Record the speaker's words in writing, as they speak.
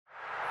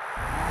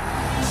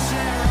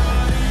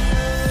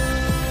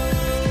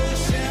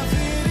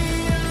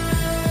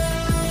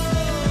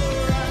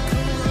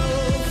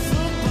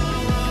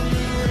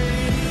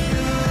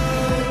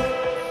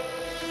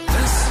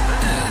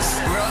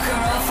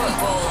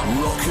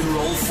Rock and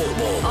Roll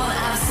Football on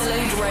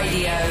Absolute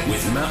Radio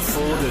with Matt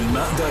Forde and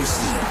Matt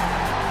Dyson.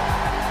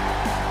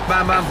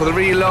 Man for the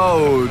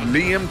reload.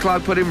 Liam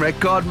Clark put in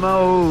record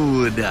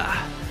mode.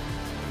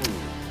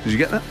 Did you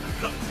get that?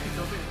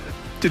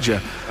 Did you?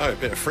 Oh, a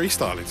bit of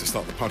freestyling to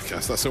start the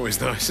podcast. That's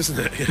always nice, isn't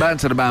it? Man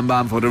to the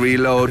bam for the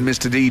reload.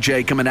 Mr.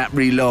 DJ coming at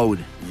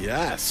reload.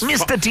 Yes.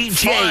 Mr.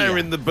 DJ. Fire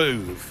in the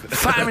booth.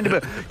 Fire in the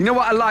booth. You know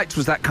what I liked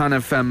was that kind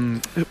of,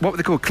 what were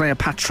they called?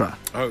 Cleopatra.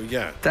 Oh,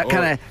 yeah. That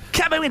kind of,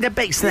 come in with the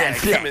bass there,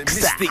 flex.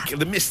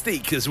 The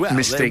Mystique as well.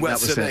 Mystique,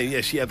 that was it.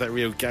 Yeah, she had that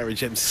real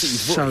garage MC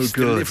So voice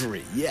good.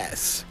 delivery.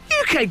 Yes.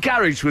 UK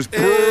Garage was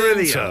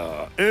brilliant.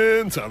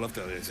 Enter. I love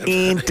that.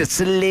 Into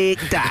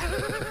selector.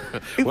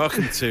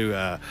 Welcome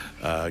to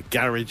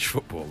Garage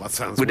Football. That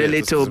sounds with weird, a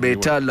little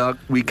bit of luck,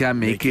 we can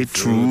make it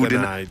through the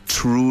night.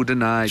 Through the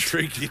night.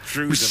 True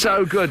it was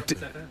so good.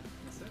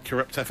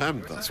 Corrupt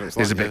FM, that's what it's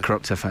like. It's a bit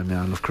Corrupt FM,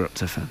 yeah. I love Corrupt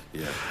FM.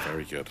 Yeah,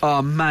 very good.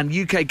 Oh, man,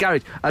 UK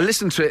Garage. I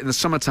listened to it in the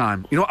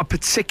summertime. You know what I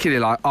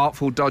particularly like?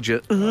 Artful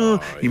Dodger.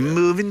 You're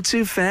moving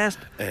too fast.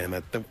 And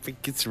I don't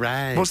think it's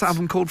right. What's that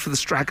album called? For the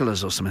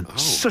Stragglers or something? Oh,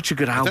 such a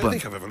good album. I don't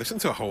think I've ever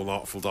listened to a whole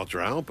Artful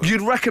Dodger album.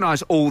 You'd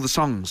recognise all the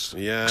songs.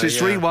 Yeah, because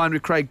it's Rewind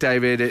with Craig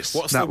David. It's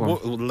What's that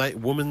one? Late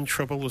Woman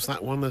Trouble was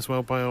that one as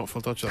well by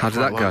Artful Dodger? How did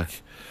that go?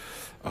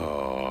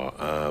 Oh,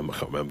 I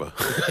can't remember.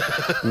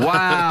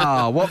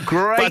 Wow, what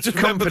great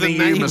company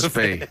you must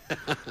be.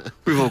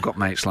 We've all got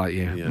mates like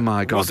you. Yeah.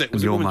 My God, Was it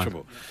Woman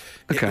Trouble?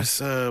 Okay. It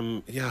was,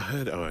 yeah, I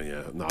heard it. Oh,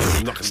 yeah. No,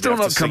 I'm not Still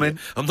not coming.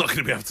 I'm not going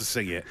to be able to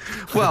sing it.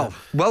 Well,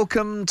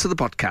 welcome to the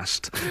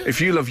podcast. If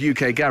you love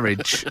UK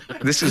Garage,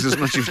 this is as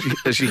much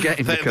as you're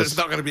getting. There's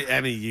not going to be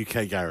any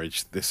UK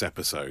Garage this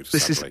episode,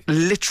 This sadly.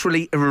 is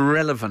literally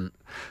irrelevant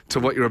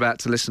to what you're about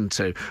to listen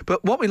to.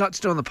 But what we like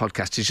to do on the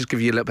podcast is just give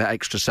you a little bit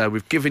extra. So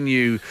we've given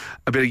you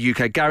a bit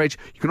of UK Garage.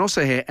 You can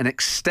also hear an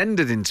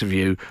extended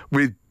interview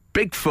with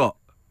Bigfoot.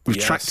 We've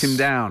tracked him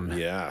down.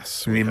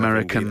 Yes. In the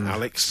American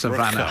Alex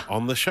savannah. Brooker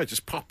on the show,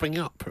 just popping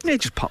up. Yeah,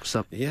 it just pops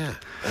up. Yeah,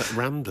 at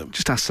random.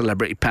 Just our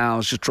celebrity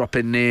pals just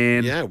dropping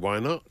in. Yeah, why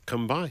not?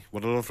 Come by.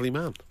 What a lovely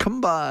man. Come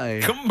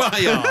by. Come by,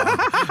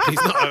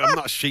 I'm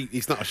not sheep.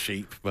 He's not a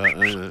sheep, but...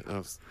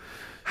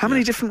 How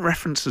many different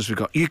references we've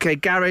got?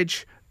 UK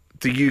Garage,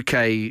 the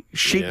UK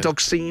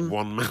sheepdog scene.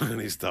 One man and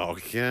his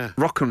dog, yeah.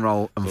 Rock and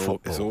roll and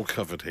football. It's all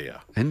covered here.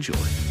 Enjoy.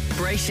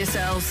 Brace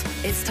yourselves.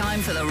 It's time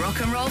for the Rock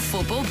and Roll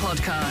Football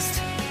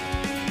Podcast.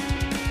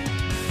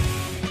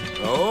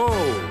 Oh,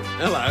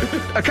 hello.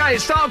 Okay,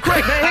 start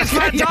quick. Here's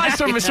Matt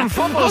Dyson with some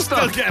football I'm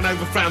stuff. still getting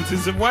over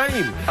Fountains of Wayne.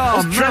 Oh, I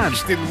was man.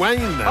 drenched in Wayne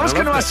then. I was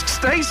going to ask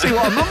Stacey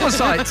what her mum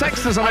was like.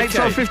 Text us on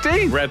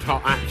 81215. Red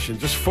hot action.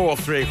 Just 4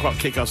 3 o'clock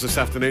kickoffs this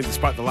afternoon,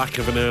 despite the lack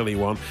of an early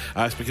one.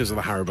 It's because of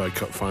the Haribo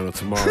Cup final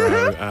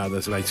tomorrow.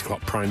 There's an 8 o'clock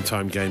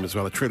prime-time game as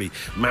well. A truly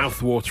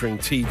mouth-watering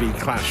TV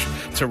clash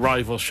to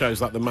rival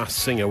shows like The Masked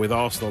Singer, with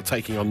Arsenal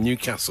taking on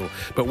Newcastle.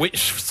 But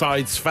which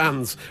side's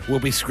fans will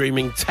be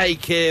screaming,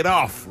 "Take it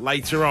off,"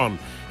 later on,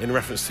 in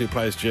reference to a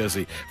player's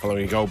jersey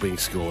following a goal being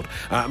scored.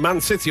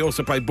 Man City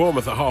also played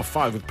Bournemouth at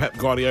 5:30, with Pep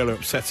Guardiola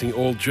upsetting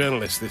all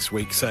journalists this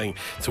week, saying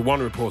to one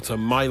reporter,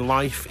 "My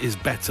life is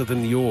better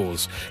than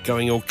yours,"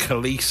 going all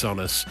Khalees on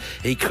us.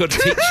 He could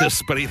teach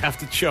us, but he'd have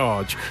to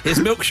charge. His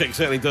milkshake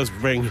certainly does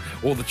bring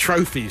all the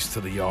trophies to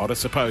the yard, I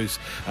suppose,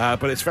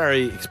 but it's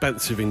very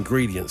expensive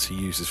ingredients he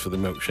uses for the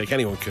milkshake.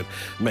 Anyone could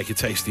make a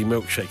tasty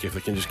milkshake if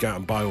they can just go out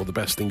and buy all the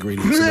best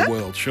ingredients in the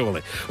world,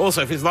 surely.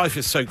 Also, if his life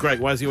is so great,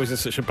 why is he always in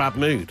such a bad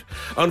mood?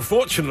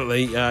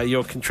 Unfortunately,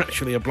 you're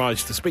contractually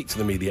obliged to speak to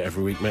the media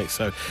every week, mate,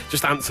 so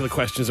just answer the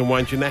questions and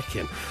wind your neck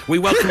in. We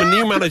welcome a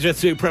new manager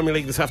to Premier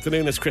League this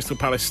afternoon as Crystal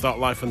Palace start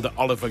life under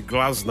Oliver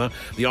Glasner.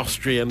 The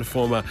Austrian,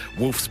 former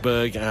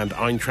Wolfsburg and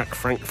Eintracht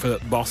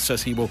Frankfurt boss,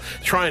 says he will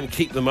try and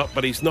keep them up,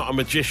 but he's not a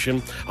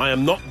magician. "I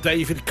am not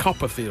David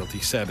Copperfield," he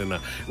said in a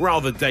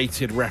rather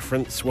dated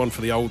reference, one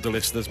for the older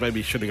listeners.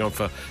 Maybe he should have gone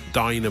for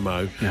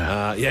Dynamo.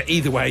 Yeah,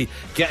 either way,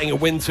 getting a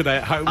win today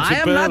at home to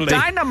Burnley. I am not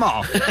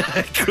Dynamo.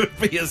 Could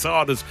be as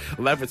hard as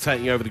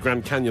levitating over the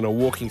Grand Canyon or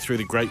walking through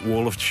the Great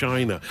Wall of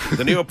China.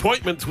 The new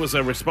appointment was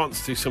a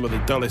response to some of the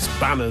dullest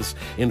banners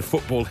in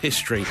football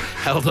history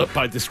held up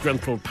by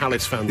disgruntled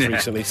Palace fans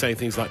recently, saying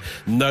things like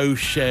 "no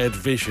shared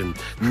vision,"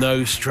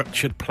 "no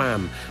structured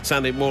plan,"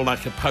 sounding more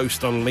like a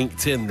post on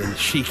LinkedIn than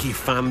cheeky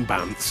fan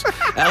bants.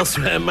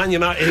 Elsewhere, Man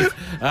United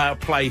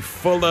play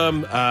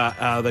Fulham.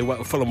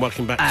 Fulham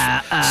welcome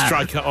back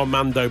striker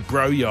Armando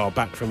Broja,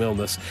 back from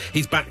illness.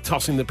 He's back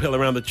tossing the pill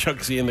around the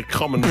Chugsy in the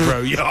common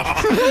Broja.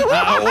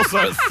 Also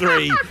at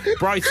 3,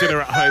 Brighton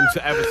are at home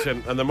to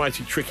Everton, and the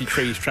mighty Tricky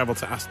Trees travel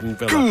to Aston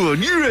Villa. Go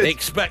on, you're it.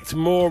 Expect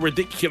more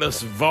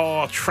ridiculous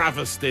VAR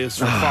travesties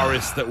from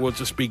Forest that will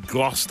just be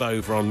glossed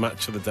over on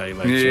Match of the Day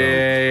later on.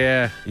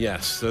 Yeah.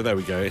 Yes, so there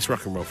we go. It's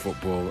rock and roll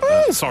football.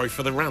 Sorry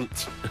for the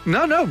rant.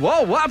 No.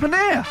 Whoa, what happened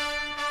here?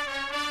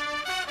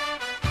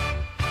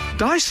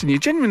 Dyson, you're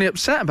genuinely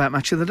upset about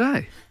Match of the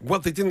Day. Well,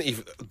 they didn't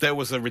even. There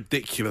was a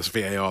ridiculous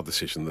VAR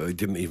decision that they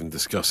didn't even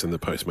discuss in the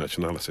post-match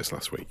analysis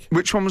last week.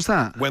 Which one was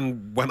that?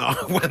 When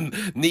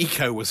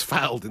Nico was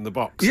fouled in the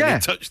box, Yeah.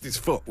 and he touched his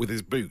foot with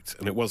his boot,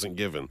 and it wasn't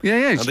given.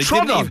 Yeah, And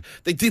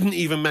they didn't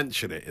even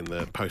mention it in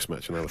the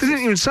post-match analysis. They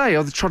didn't even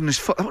say, they trod on his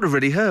foot. That would have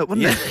really hurt,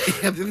 wouldn't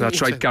it? Yeah, That's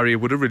right, Gary,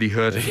 it would have really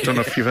hurt. I don't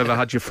know if you've ever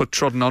had your foot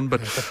trodden on,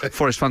 but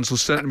Forest fans will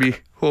certainly be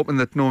hoping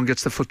that no one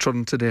gets their foot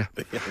trodden today.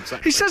 Yeah, exactly.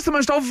 He says the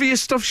most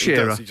obvious stuff, He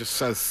Shearer. does. He just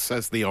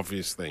says the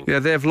obvious thing. Yeah,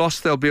 they've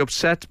lost, they'll be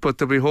upset, but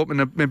they'll be hoping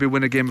to maybe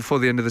win a game before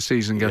the end of the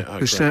season. Yeah,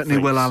 They certainly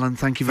will, Alan.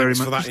 Thank you very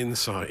Thanks much. for that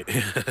insight.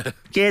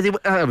 Yeah,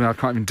 I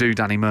can't even do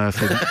Danny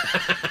Murphy.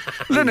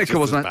 Lineker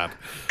wasn't bad.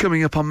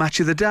 Coming up on Match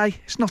of the Day,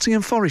 it's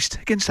Nottingham Forest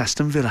against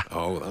Aston Villa.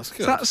 Oh, that's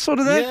good. That's sort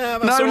of the... Yeah,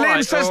 that's no, all Liam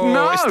right. says no.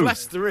 no. It's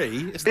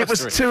Leicester-y. It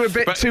was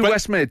too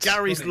West Mids.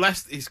 Gary's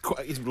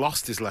he's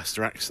lost his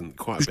Leicester accent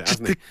quite a bit,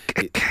 hasn't he?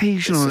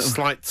 Occasional It's a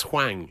slight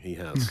twang he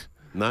has.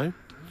 No?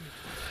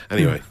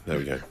 Anyway, there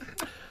we go.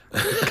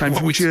 Came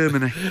from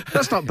Germany.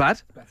 That's not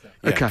bad.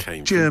 Yeah, Okay, it came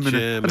from Germany.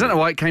 Germany. I don't know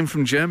why it came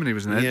from Germany,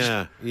 wasn't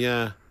it?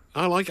 Yeah.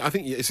 I like it. I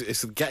think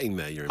it's getting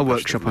there. Your A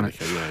workshop on it.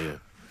 Yeah.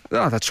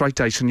 Oh, that's right,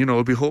 Dyson.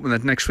 We'll be hoping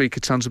that next week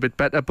it sounds a bit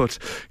better, but,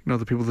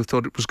 the people that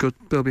thought it was good,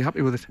 they'll be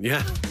happy with it.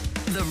 Yeah.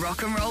 The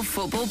Rock and Roll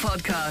Football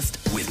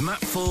Podcast. With Matt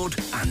Forde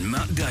and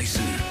Matt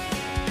Dyson.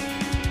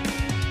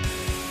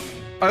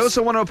 I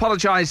also want to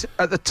apologise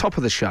at the top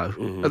of the show.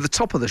 At the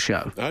top of the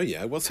show. Oh,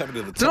 yeah. What's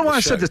happening at the top I don't know why I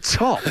of the said the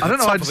top. I don't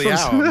know. Top of the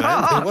hour,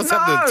 man. What's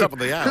happening at the top of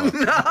the hour?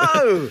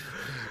 No!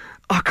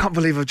 I can't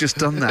believe I've just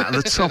done that at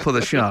the top of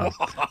the show.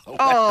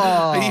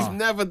 Oh, You've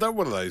never done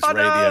one of those I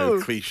radio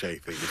know. cliche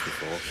things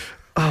before.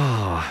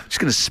 just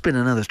going to spin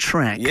another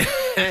track. Yeah.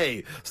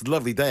 Hey, it's a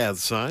lovely day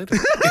outside.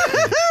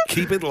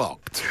 Keep it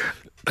locked.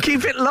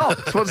 Keep it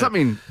locked. What does that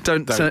mean?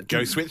 Don't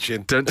Go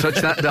switching. Don't touch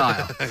that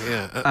dial.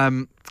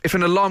 Yeah. If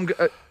an alarm...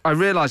 I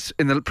realised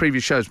in the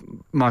previous shows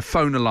my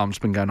phone alarm's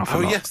been going off a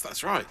Oh, lot. yes,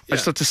 that's right. I Yeah.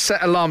 just had to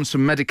set alarms for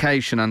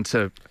medication and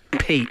to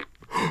pee.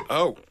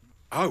 Oh,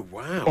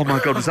 wow. Oh, my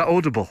God, was that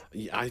audible?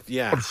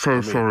 Yeah. I'm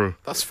so sorry.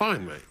 That's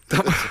fine, mate.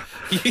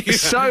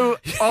 It's so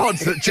odd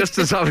that just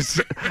as I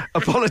was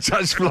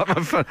apologising for my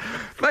phone,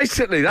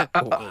 basically that.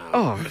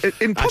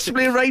 In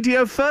possibly a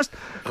radio first.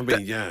 I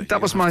mean, yeah.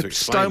 That was my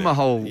Stoma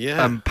hole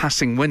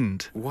passing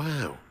wind.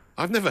 Wow.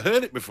 I've never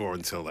heard it before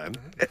until then.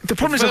 The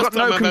problem is I've got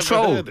no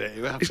control. It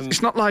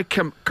It's not like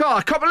God,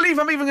 I can't believe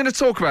I'm even going to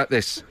talk about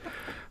this.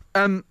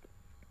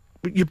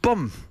 Your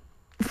bum.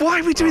 Why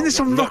are we doing this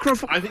on Rock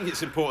and Roll? I think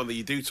it's important that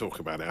you do talk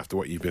about it after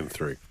what you've been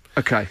through.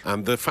 Okay.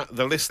 And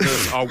the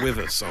listeners are with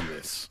us on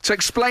this. To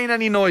explain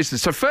any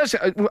noises. So first,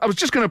 I was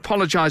just going to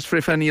apologise for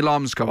if any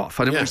alarms go off.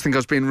 I didn't want to think I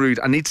was being rude.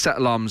 I need to set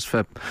alarms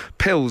for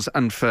pills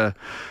and to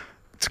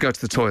go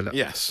to the toilet.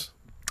 Yes.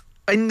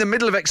 In the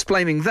middle of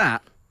explaining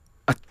that,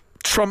 a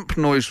Trump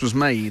noise was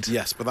made.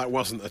 Yes, but that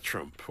wasn't a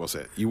Trump, was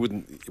it? You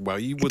wouldn't... Well,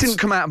 you would... It didn't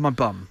come out of my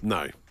bum.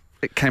 No.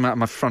 It came out of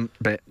my front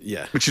bit.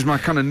 Yeah. Which is my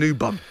kind of new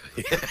bum.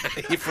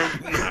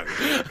 No.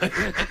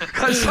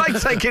 It's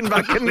like taking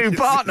back a new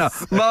partner.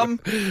 Mum,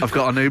 I've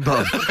got a new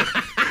bum.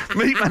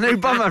 Meet my new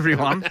bum,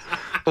 everyone.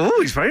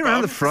 Oh, he's very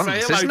round the front,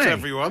 say hello isn't to he?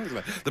 everyone.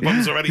 The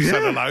bum's already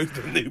said hello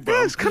to the new bum.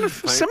 Yeah, it's kind of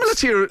Thanks. similar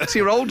to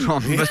your old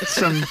one,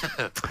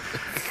 but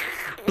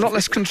a lot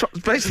less control.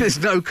 Basically, there's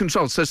no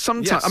control. So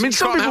sometimes, Yes, I mean, you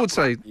some can't people would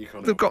help say that. You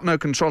can't they've got no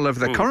control over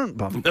their current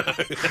bum.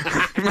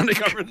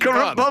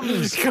 Current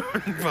bums.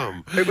 Current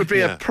bum. It would be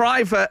a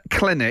private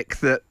clinic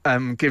that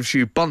gives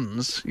you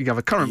buns. You have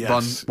a current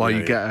bun while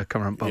you get a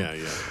current bum.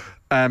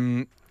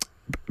 Yeah.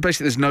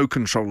 Basically, there's no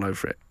control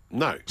over it.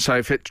 No. So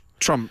if it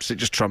trumps, it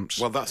just trumps.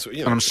 Well, that's...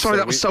 And I'm sorry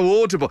that was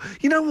so audible.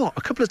 You know what?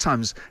 A couple of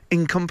times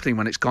in company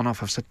when it's gone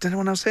off, I've said, did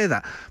anyone else hear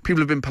that?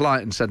 People have been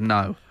polite and said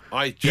no.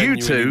 I You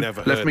genuinely two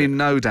never left heard me it.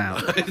 no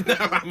doubt. No,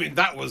 I mean,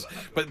 that was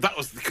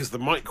because the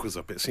mic was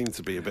up. It seemed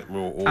to be a bit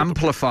more audible.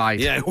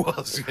 Amplified. Yeah, it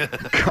was. Yeah.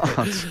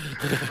 God.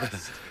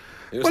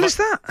 It was What is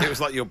that? It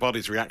was like your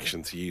body's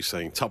reaction to you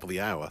saying top of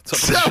the hour.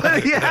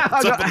 Yeah,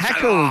 I got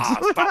heckled.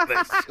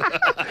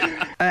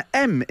 Stop this.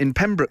 M in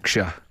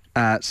Pembrokeshire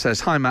says,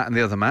 hi, Matt and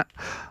the other Matt.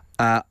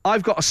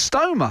 I've got a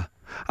stoma.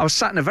 I was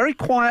sat in a very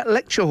quiet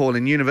lecture hall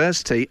in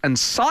university and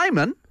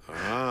Simon...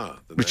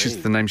 which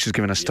is the name she's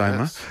given a Stoma,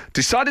 Yes.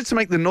 decided to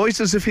make the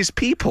noises of his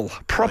people.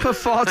 Proper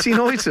farty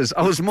noises.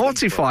 I was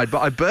mortified,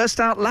 but I burst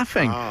out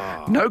laughing.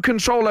 No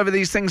control over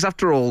these things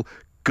after all.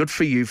 Good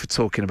for you for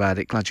talking about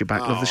it. Glad you're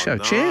back. Love the show.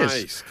 Nice.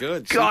 Cheers.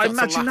 Good. God, So you've got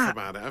imagine to laugh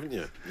that. about it, haven't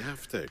you? You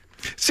have to.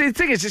 See, the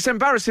thing is, it's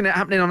embarrassing it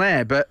happening on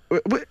air, but,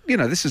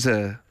 this is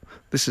a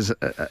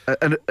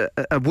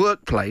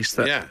workplace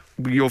that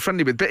you're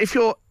friendly with. But if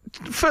you're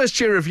first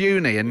year of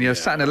uni and you're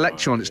sat in a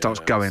lecture and it starts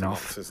going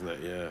off. Isn't it?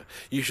 Yeah.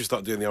 You should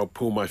start doing the old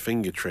pull my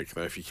finger trick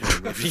though, if you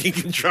can, if you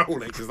can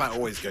control it, because that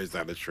always goes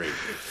down the street.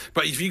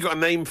 But have you got a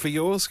name for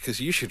yours? Because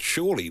you should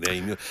surely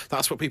name your.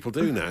 That's what people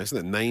do now, isn't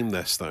it? Name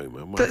their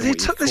stoma. But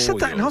they said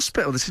that in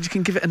hospital. They said you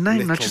can give it a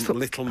name. Little, I just thought,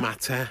 little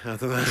matter. I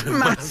don't know.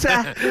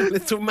 Matter.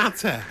 Little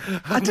matter.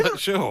 I'm not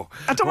sure.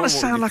 I don't want to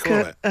sound like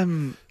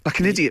Like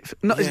an idiot.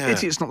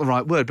 Idiot's not the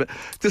right word, but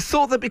the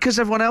thought that because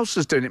everyone else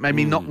was doing it made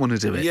me not want to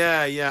do it.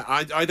 Yeah.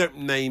 I don't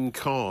name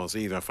cars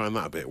either. I find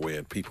that a bit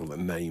weird, people that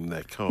name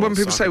their cars. When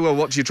people say, well,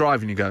 what do you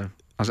drive? And you go,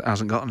 it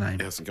hasn't got a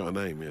name. It hasn't got a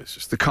name, yeah. It's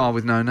just the car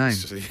with no name.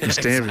 Just,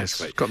 mysterious.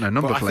 Exactly. Got no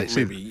number plates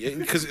either.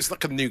 Because it's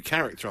like a new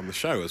character on the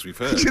show, as we've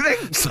heard. Do you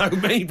think? So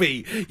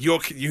maybe your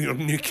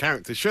new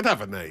character should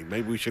have a name.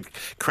 Maybe we should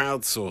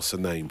crowdsource a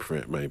name for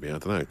it, maybe. I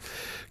don't know.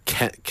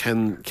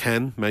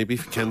 Ken, maybe.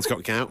 Ken's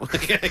got gout.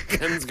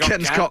 Ken's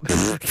got...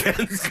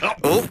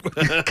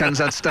 Ken's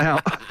had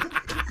stout.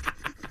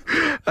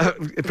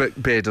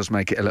 But beer does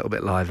make it a little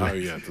bit lively. Oh,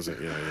 yeah, does it?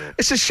 Yeah.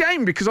 It's a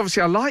shame because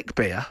obviously I like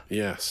beer.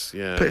 Yes,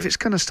 yeah. But if it's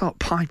going to start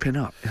piping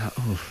up,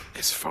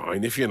 it's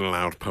fine. If you're in a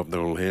loud pub,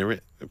 no one will hear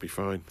it. It'll be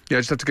fine. Yeah, I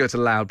just have to go to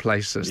loud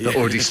places that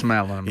already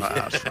smell. And I'm like,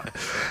 that's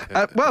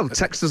fine. Well,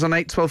 text us on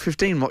 8 12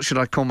 15. What should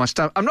I call my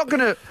stone? I'm not going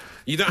to...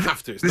 You don't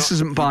have to. This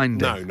isn't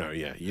binding. No,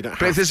 yeah. You don't have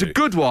to. But if there's a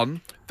good one...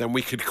 Then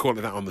we could call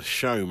it that on the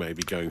show,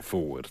 maybe, going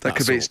forward. That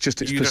could be, it's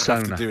just its persona.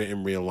 You don't have to do it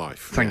in real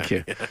life. Thank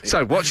you.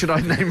 So, what should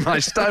I name my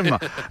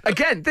Stoma?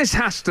 Again, this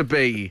has to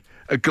be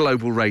a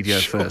global radio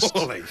first.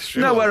 Surely.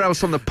 Nowhere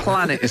else on the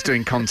planet is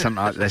doing content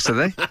like this, are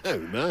they?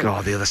 No.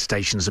 God, the other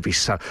stations would be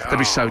so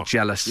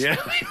jealous. Yeah.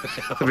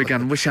 They'll be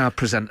going, wish our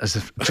presenters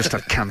have just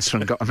had cancer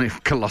and got a new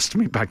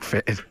colostomy bag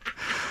fitted.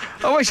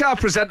 I wish our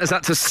presenters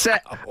had to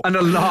set an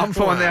alarm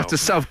for when they have to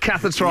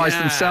self-catheterise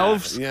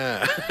themselves.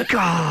 Yeah.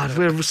 God,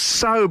 we're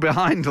so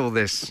behind all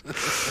this.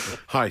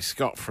 Hi,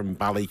 Scott from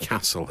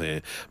Ballycastle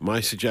here.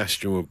 My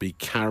suggestion would be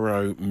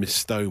Caro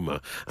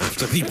Mistoma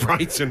after the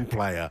Brighton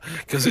player,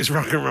 because it's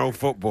rock and roll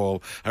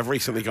football. I've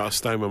recently got a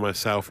stoma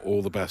myself.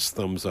 All the best,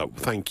 thumbs up.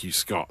 Thank you,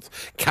 Scott.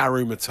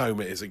 Caro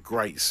Mistoma is a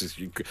great...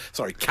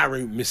 Caro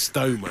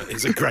Mistoma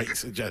is a great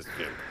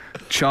suggestion.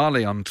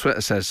 Charlie on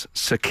Twitter says,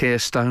 Sir Keir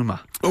Stoma.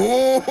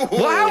 Oh,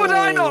 well, how had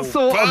I not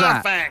thought of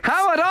that?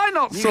 How had I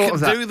not thought of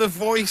that? You can do the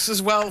voice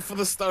as well for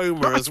the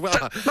Stoma as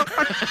well. Look,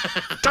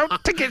 I don't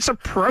think it's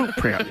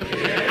appropriate.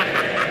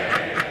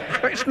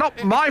 But it's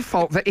not my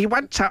fault that he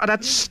went out and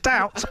had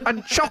stout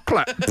and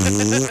chocolate.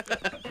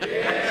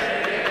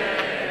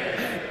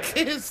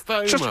 Keir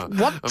Stoma. Just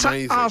want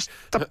to ask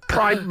the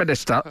Prime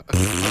Minister...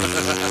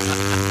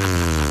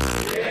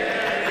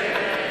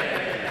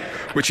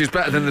 Which is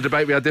better than the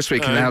debate we had this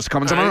week in the House of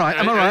Commons. Am I right?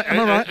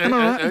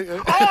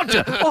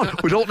 Order!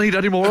 We don't need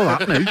any more of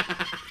that now.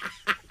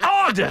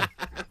 Order!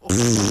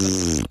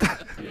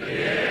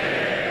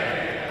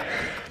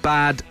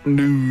 Bad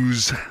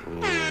news.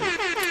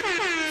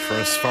 For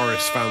us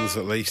Forest fans,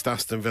 at least,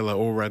 Aston Villa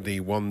already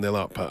 1-0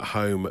 up at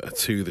home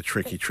to the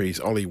Tricky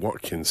Trees. Ollie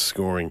Watkins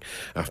scoring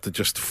after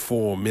just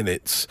 4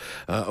 minutes.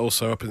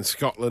 Also up in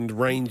Scotland,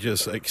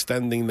 Rangers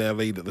extending their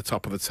lead at the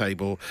top of the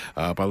table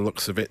by the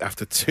looks of it.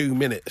 After 2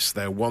 minutes,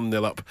 they're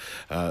 1-0 up.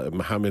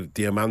 Mohamed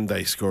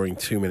Diamande scoring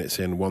 2 minutes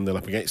in, 1-0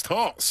 up against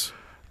Hearts.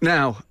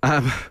 Now,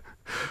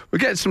 we're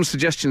getting some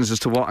suggestions as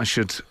to what I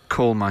should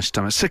call my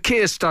Stoma. Sir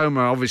Keir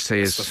Stoma obviously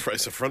is...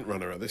 It's a front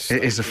runner at this stage.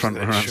 It is a front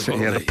runner,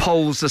 absolutely. Yeah, the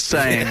polls are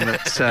saying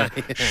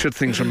that should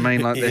things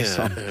remain like this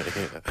on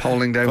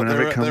polling day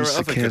whenever it comes,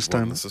 Sir Keir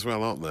Stoma. Ones as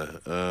well, aren't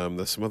there?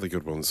 There's some other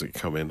good ones that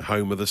come in.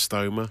 Homer the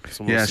Stoma.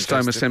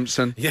 Stoma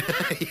Simpson. Yeah,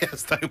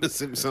 Stoma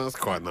Simpson. That's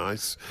quite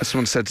nice.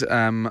 Someone said,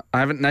 I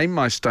haven't named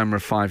my Stoma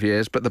of 5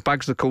 years, but the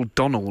bags are called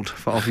Donald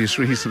for obvious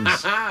reasons.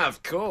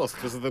 Of course,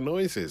 because of the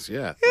noises.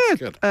 Yeah, that's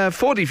good.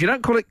 Forde, if you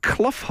don't call it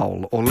Clough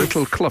Hole or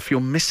Little Clough,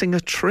 you're missing a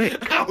trick.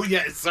 Oh,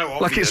 yeah, it's so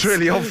obvious. Like, it's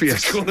really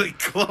obvious. To call it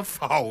Clough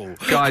Hole.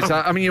 Guys,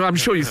 I'm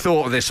sure you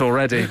thought of this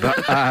already,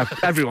 but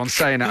everyone's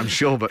saying it, I'm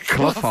sure, but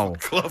Clough Hole.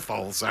 Clough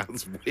Hole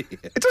sounds weird.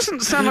 It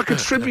doesn't sound like a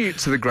tribute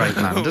to the great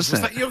man, does it?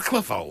 Is that your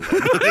Clough Hole? Is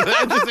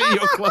it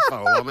your Clough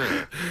Hole on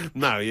it?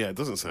 No, yeah, it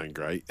doesn't sound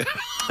great.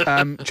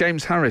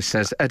 James Harris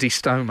says Eddie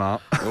Stoma.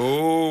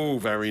 Oh,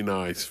 very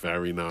nice,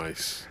 very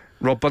nice.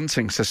 Rob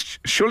Bunting says,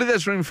 surely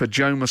there's room for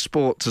Joma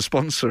Sport to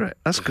sponsor it.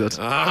 That's good.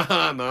 Nice.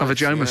 Have a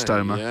Joma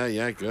Stoma.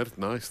 Yeah, good.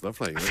 Nice,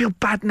 lovely. I feel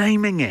bad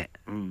naming it.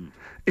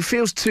 It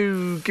feels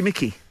too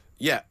gimmicky.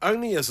 Yeah,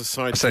 only as a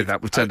side. I say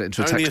that, we've turned it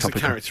into a text topic. Only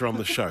as a character on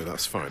the show,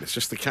 that's fine. It's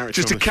just the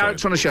character on the show. Just a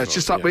character on the show. It's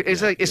just like,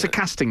 it's a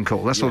casting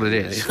call, that's all it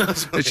is.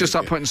 It's just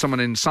like putting someone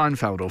in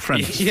Seinfeld or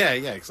Friends. Yeah,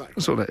 exactly.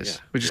 That's all it is.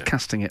 We're just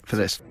casting it for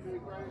this.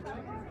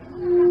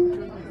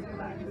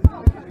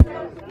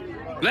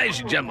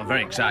 Ladies and gentlemen,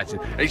 very excited.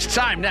 It's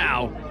time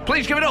now.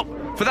 Please give it up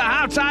for the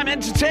halftime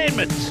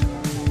entertainment.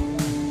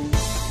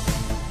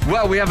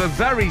 Well, we have a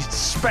very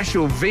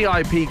special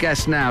VIP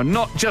guest now,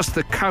 not just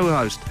the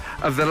co-host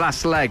of The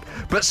Last Leg,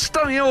 but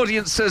stunning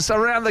audiences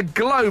around the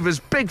globe as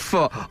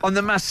Bigfoot on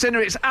the Masked Singer.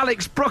 It's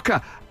Alex Brooker.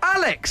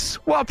 Alex,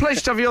 what a pleasure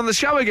to have you on the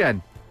show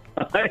again.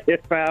 Hey,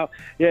 pal.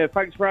 Yeah,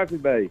 thanks for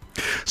having me.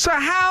 So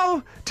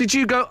how did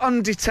you go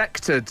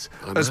undetected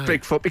as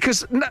Bigfoot?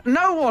 Because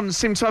no one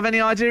seemed to have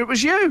any idea it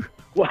was you.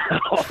 Well,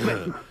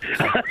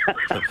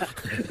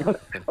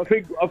 I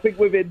think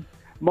within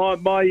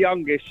My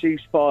youngest, she's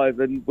 5,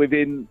 and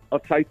within,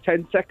 I'd say,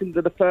 10 seconds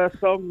of the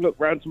first song, looked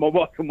round to my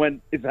wife and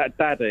went, "Is that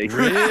Daddy?"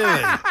 Really?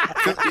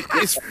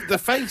 The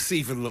face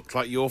even looked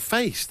like your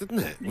face, didn't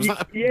it? Was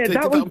that Yeah, they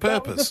did that on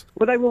purpose?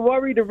 Well, they were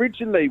worried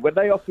originally when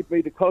they offered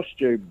me the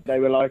costume. They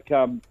were like,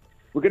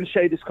 "We're going to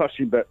show you this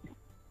costume, but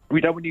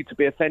we don't want you to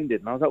be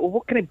offended." And I was like, "Well,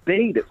 what can it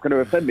be that's going to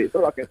offend me? It's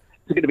not like it's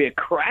going to be a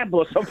crab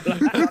or something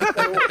like that."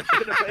 I don't know what it's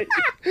gonna be.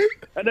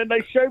 And then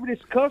they showed me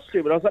this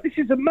costume, and I was like, "This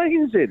is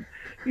amazing.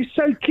 He's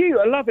so cute.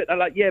 I love it." They're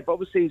like, "Yeah, but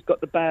obviously he's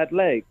got the bad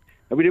leg."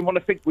 And we didn't want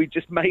to think we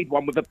just made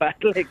one with a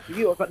bad leg for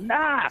you. I was like,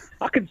 "Nah,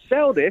 I can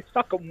sell this.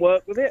 I can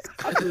work with it.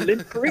 I can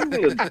live for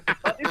England.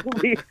 Like, this will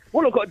be,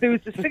 all I've got to do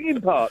is the singing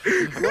part. This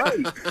is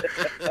great."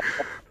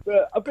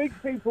 But I think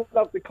people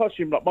love the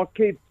costume. Like, my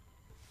kids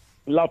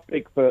love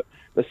Bigfoot.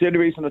 That's the only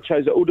reason I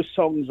chose it. All the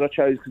songs I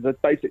chose because I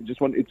basically just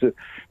wanted to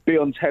be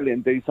on telly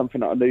and do something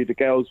that I knew the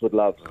girls would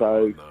love.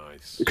 So,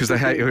 nice. Because they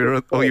hate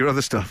all your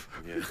other stuff.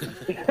 Yeah.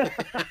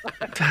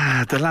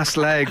 Dad, the last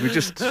leg,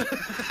 just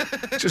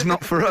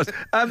not for us.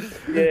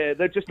 yeah,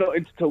 they're just not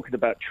into talking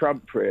about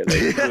Trump,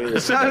 really.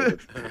 So,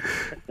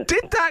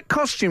 did that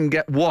costume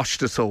get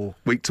washed at all,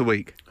 week to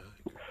week?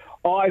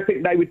 I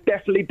think they were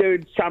definitely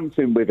doing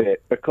something with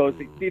it because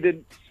it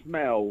didn't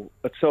smell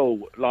at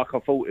all like I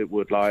thought it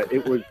would. Like,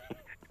 it was,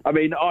 I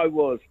mean, I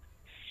was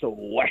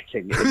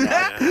sweating in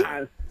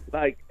there.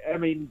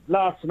 And,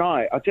 last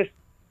night, I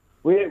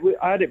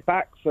had it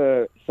back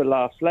for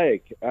Last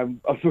Leg.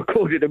 I've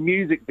recorded a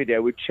music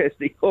video with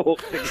Chesney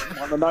Hawkes singing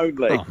One and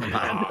Only.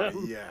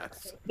 Oh,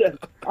 yes.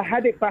 I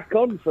had it back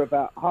on for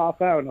about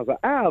half hour, and I was like,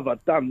 "How have I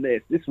done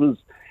this?" It was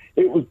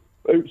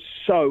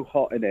so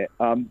hot in it.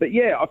 But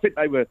yeah, I think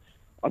they were,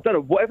 I don't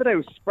know, whatever they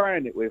were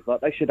spraying it with,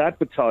 like, they should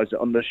advertise it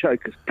on the show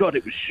because, God,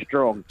 it was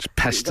strong. It's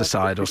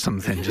pesticide or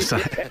something, just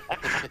like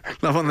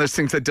not one of those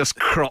things they dust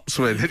crops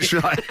with. It's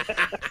like.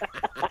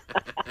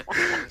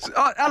 So,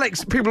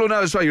 Alex, people will know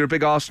as well you're a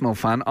big Arsenal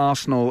fan.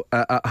 Arsenal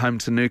at home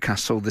to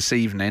Newcastle this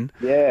evening.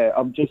 Yeah,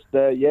 I'm just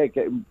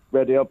getting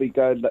ready. I'll be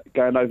going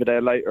over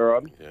there later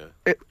on.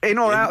 Yeah. In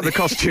or out of the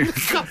costume?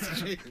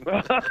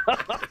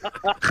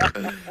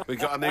 We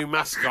got a new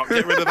mascot.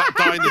 Get rid of that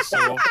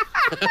dinosaur.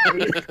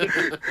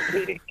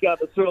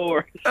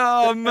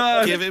 Oh,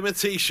 man. Give him a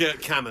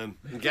T-shirt cannon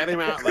and get him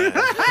out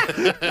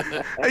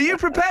there. Are you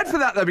prepared for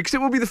that, though? Because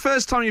it will be the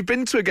first time you've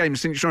been to a game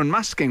since you're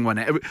unmasking, won't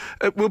it?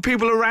 Will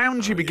people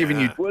around you be giving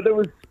you... Well, there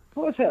was...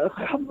 What was it?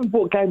 I can't remember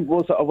what game it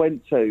was that I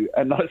went to,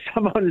 and like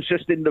someone's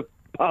just in the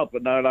pub,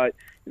 and they're like,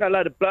 a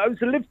load of blokes. It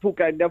was a Liverpool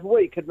game the other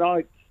week, and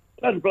like,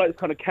 a load of blokes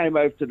kind of came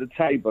over to the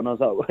table, and I was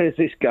like, "Where's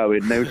this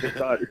going?" And they was just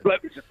like, the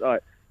bloke was just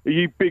like, "Are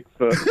you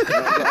Bigfoot?" And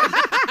I was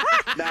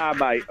like, "Nah,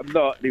 mate, I'm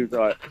not." And he was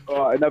like,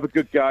 "All right, another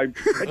good game."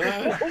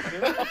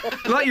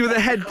 Like you were the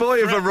head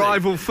boy of a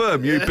rival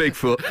firm, you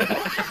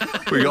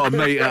Bigfoot. We got a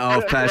meet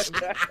at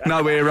 50:30.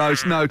 No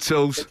heroes, no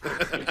tools.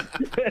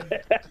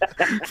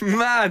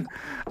 Man,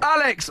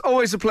 Alex,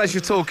 always a pleasure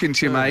talking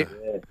to you, mate.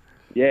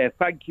 Yeah,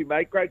 thank you,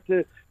 mate. Great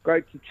to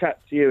chat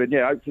to you, and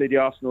yeah, hopefully the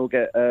Arsenal will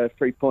get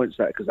 3 points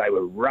out because they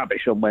were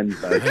rubbish on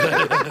Wednesday.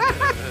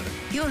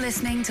 You're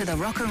listening to the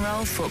Rock and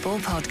Roll Football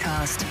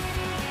Podcast.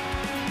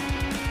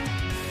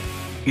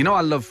 You know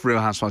I love Real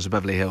Housewives of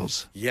Beverly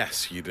Hills.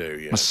 Yes, you do.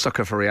 Yeah. I'm a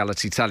sucker for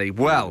reality telly.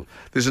 Well,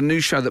 there's a new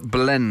show that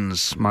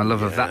blends my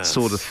love of that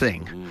sort of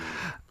thing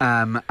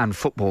and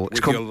football.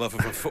 With your love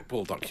of a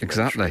football documentary.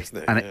 Exactly. Isn't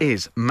it? And it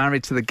is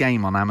Married to the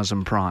Game on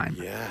Amazon Prime.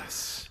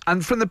 Yes.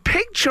 And from the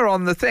picture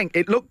on the thing,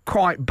 it looked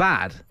quite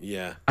bad.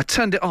 Yeah. I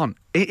turned it on.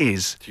 It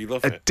is Do you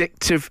love it?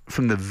 addictive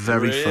from the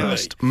very Really?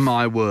 first.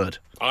 My word.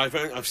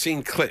 I've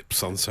seen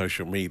clips on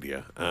social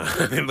media.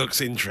 It looks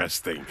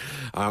interesting.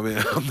 I mean,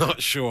 I'm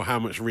not sure how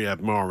much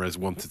Riyad Mahrez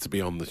wanted to be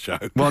on the show.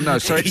 Well, no,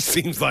 so he it's...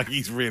 seems like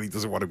he really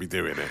doesn't want to be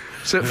doing it.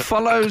 So it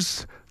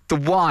follows the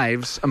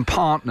wives and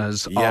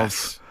partners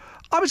Yes. of,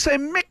 I would say, a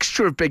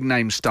mixture of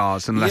big-name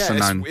stars and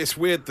lesser-known. It's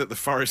weird that the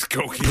Forest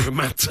goalkeeper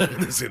Matt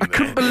Turner's in there. I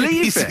couldn't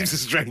believe he it. seems a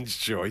strange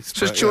choice.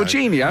 So it's but,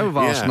 Jorginho of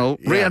Arsenal,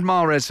 yeah. Riyad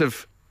Mahrez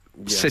of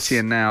Yes. City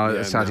and now Yeah,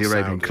 a Saudi now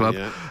Arabian Saudi, club.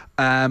 yeah.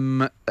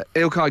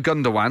 Ilkay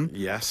Gundogan,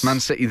 Yes. Man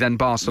City, then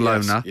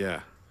Barcelona. Yes, yeah.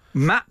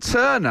 Matt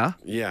Turner,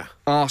 Yeah.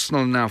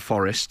 Arsenal, now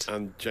Forest.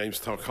 And James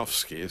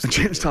Tarkowski, isn't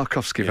James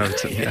Tarkowski of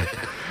Everton, yeah.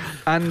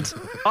 And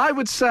I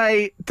would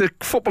say the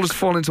footballers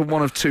fall into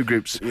one of two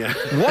groups. Yeah.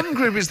 One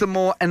group is the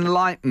more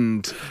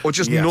enlightened or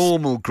just Yes.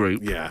 normal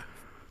group Yeah.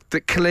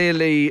 that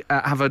clearly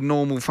have a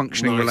normal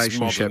functioning Nice,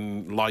 relationship,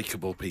 modern,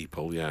 likeable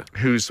people, yeah.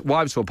 whose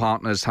wives or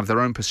partners have their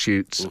own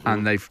pursuits, Mm-hmm.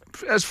 and they've,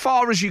 as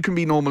far as you can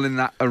be normal in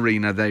that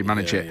arena, they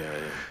manage it. Yeah.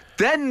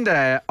 Then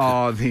there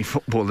are the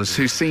footballers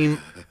who seem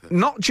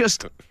not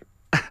just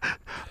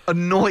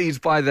annoyed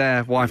by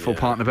their wife or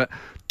partner, but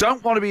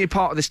don't want to be a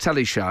part of this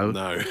telly show.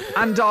 No.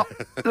 And are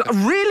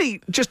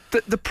really just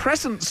the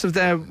presence of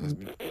their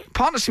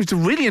partner seems to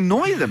really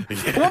annoy them.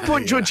 At one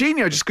point,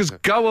 Jorginho just goes,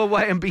 "Go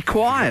away and be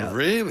quiet."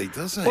 Really,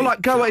 does he? Or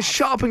like, "Go away,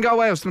 shut up and go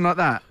away," or something like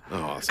that.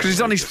 Oh, that's Because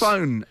he's on his outrageous.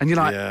 phone, and you're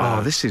like, Yeah.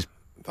 "Oh, this is..."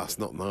 That's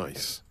not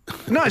nice.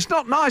 No, it's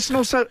not nice. And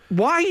also,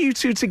 why are you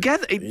two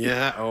together?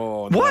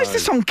 Why is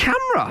this on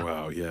camera?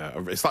 Well, yeah.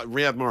 It's like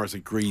Riyad Mahrez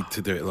agreed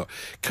to do it. Look,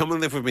 come and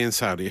live with me in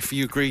Saudi. If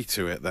you agree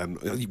to it, then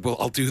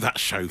I'll do that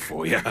show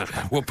for you.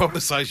 We'll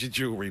publicise your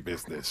jewellery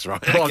business,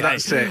 right? Oh,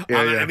 that's it.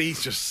 Yeah, and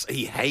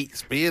he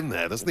hates being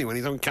there, doesn't he? When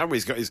he's on camera,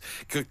 he's got his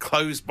good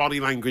closed body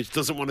language,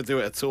 doesn't want to do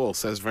it at all,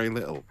 says very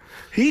little.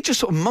 He just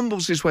sort of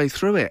mumbles his way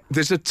through it.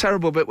 There's a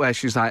terrible bit where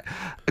she's like,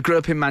 I grew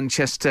up in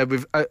Manchester.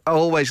 I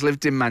always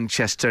lived in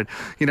Manchester.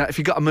 You know, if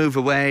you got to move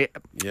away,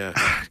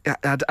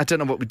 I don't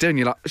know what we're doing.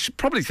 You're like, she's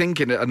probably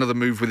thinking another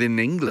move within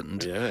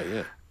England.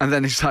 Yeah. And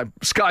then it's like,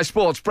 Sky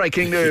Sports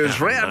breaking news.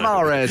 Riyad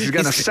Mahrez is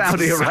going to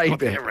Saudi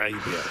Arabia.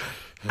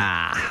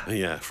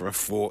 Yeah, for a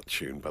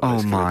fortune, but oh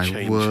that's my going to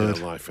change word.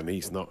 her life, and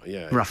he's not.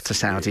 Yeah, We're off to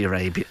Saudi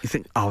Arabia. You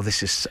think,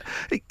 this is.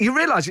 You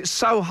realise it's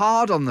so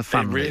hard on the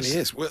families. It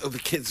really is. Well, the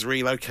kids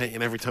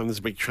relocating every time there's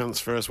a big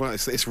transfer as well.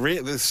 It's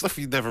real. There's stuff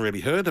you've never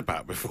really heard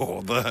about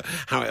before.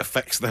 How it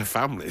affects their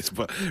families.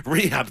 But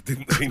Riyad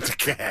didn't seem to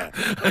care.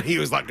 He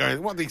was like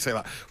going, "What did he say?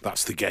 Like,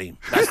 that's the game.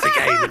 That's the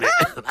game,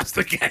 innit? That's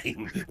the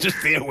game.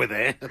 Just deal with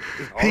it."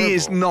 He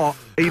is not.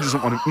 He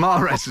doesn't want to.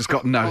 Mahrez has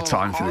got no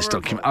time for this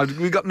document.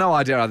 We've got no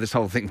idea how this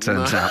whole thing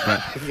turns out.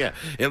 But yeah,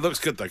 it looks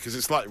good though, because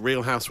it's like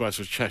Real Housewives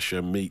of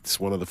Cheshire meets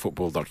one of the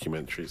football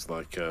documentaries,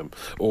 like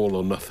All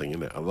or Nothing,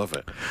 isn't it? I love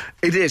it.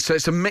 It is. So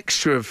it's a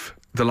mixture of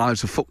the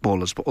lives of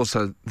footballers, but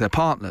also their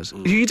partners.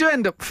 You do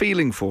end up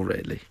feeling for,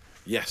 really.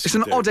 Yes, it's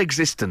an odd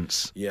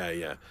existence.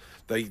 Yeah.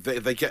 They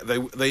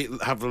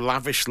have a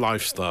lavish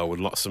lifestyle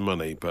with lots of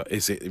money, but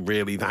is it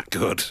really that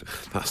good?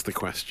 That's the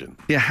question.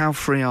 Yeah, how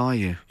free are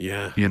you?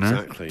 Yeah, you know?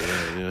 Exactly.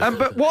 Yeah.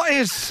 But what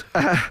is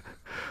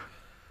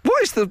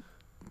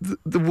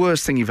the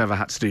worst thing you've ever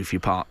had to do for your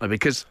partner?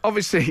 Because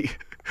obviously,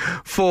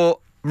 for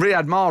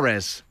Riyad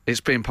Mahrez,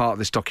 it's being part of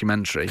this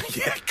documentary.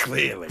 Yeah,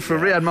 clearly. For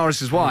Riyad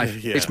Mahrez's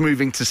wife, it's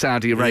moving to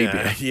Saudi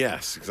Arabia.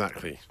 Yes,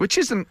 exactly. Which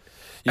isn't.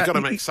 You've got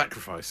to make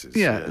sacrifices.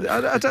 Yeah,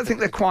 I don't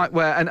think they're quite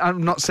where. And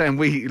I'm not saying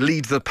we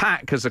lead the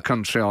pack as a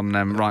country on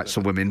rights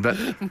of women, but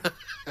I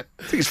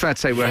think it's fair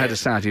to say we're ahead of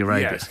Saudi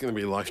Arabia. Yeah, it's going to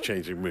be a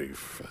life-changing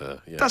move.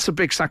 That's a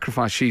big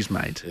sacrifice she's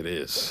made. It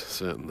is,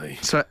 certainly.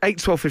 So 8,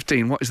 12,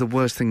 15, what is the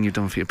worst thing you've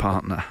done for your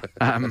partner?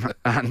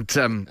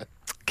 And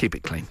keep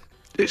it clean.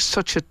 It's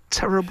such a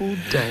terrible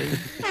day.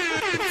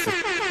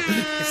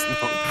 It's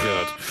not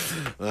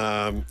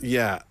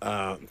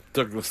good.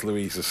 Douglas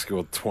Luiz has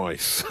scored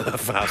twice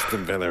for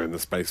Aston Villa in the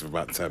space of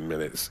about 10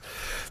 minutes.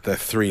 They're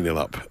 3-0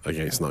 up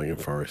against Nottingham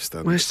Forest.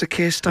 Where's the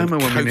Keir Stoma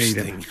when we need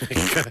him?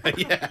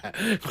 Yeah.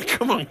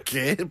 Come on,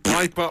 Keir.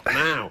 Pipe up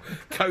now.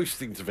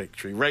 Coasting to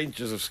victory.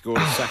 Rangers have scored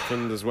a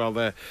second as well.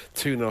 They're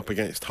 2-0 up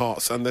against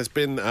Hearts. And there's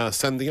been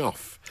sending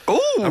off.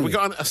 Oh! Have we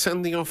got a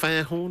sending off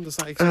air horn? Does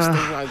that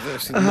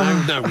exist?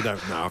 No, we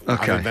don't. No,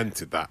 I've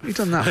invented that. What have you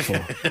done that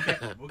for?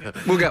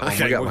 We'll get one.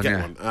 We'll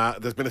get one.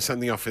 There's been a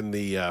sending off in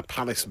the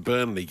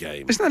Palace-Burnley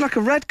game. Isn't there like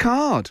a red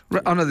card?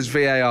 Oh, no, there's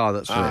VAR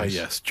that's for us.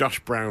 Yes. Josh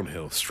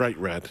Brownhill, straight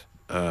red.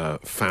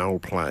 Foul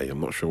play.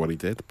 I'm not sure what he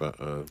did, but...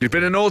 You've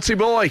been a naughty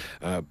boy.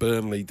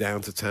 Burnley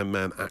down to 10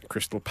 men at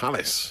Crystal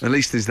Palace. At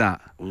least there's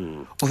that.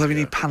 Although we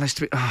need Palace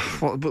to be...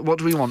 what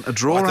do we want? A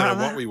draw out I don't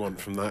know what we want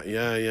from that.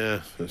 Yeah.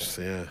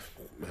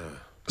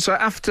 So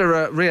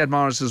after Riyad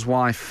Mahrez's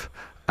wife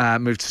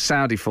moved to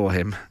Saudi for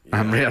him,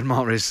 and Riyad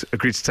Mahrez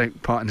agreed to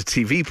take part in a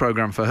TV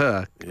programme for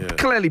her,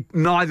 clearly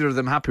neither of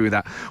them happy with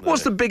that.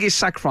 What's the biggest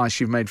sacrifice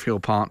you've made for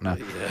your partner?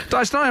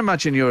 Dyson, I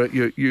imagine you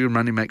and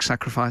Randy make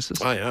sacrifices.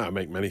 I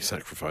make many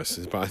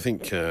sacrifices, but I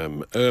think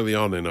early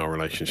on in our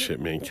relationship,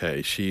 me and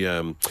Kay, she,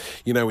 when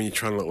you're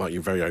trying to look like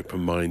you're very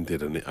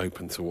open-minded and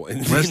open to what...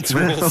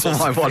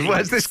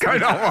 Where's this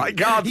going on? Oh, my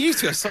God. You used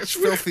to have such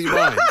filthy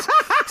minds.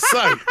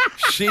 So,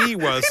 she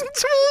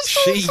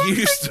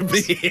used to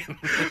be in...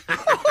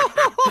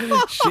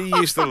 She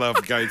used to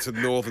love going to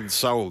Northern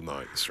Soul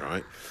nights,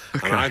 right?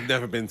 Okay. And I've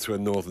never been to a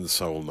Northern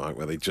Soul night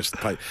where they just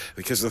play...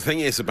 Because the thing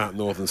is about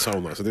Northern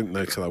Soul nights, I didn't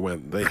know till I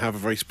went, they have a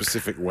very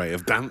specific way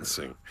of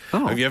dancing.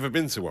 Oh. Have you ever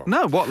been to one?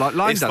 No, what, like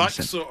line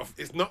dancing?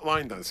 It's not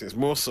line dancing, it's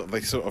more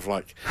they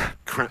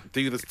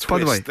do the twist. By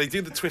the way, they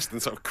do the twist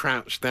and sort of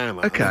crouch down.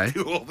 Okay. And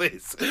they do all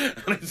this.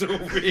 And it's all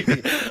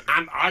really...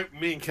 And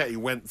me and Katie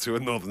went to a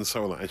Northern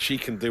Soul night and she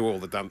can do all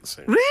the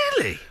dancing.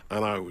 Really?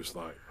 And I was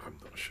like,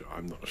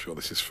 I'm not sure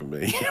this is for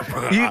me.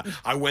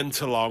 I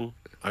went along,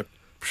 I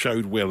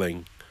showed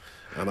willing,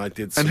 and I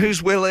did some... And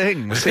who's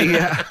willing? See,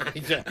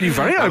 you're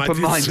very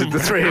open-minded, the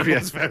three of you.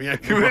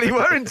 You really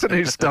were into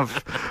new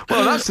stuff.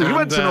 Well, that's it. You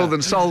went to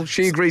Northern Soul,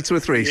 she agreed to a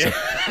threesome.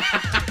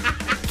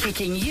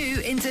 Kicking you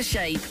into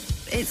shape.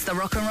 It's the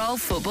Rock and Roll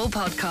Football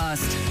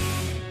Podcast.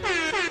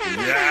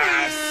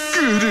 Yes!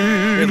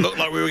 It looked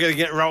like we were going to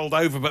get rolled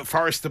over, but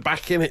Forest are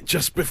back in it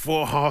just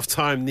before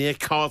half-time.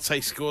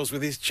 Niakate scores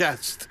with his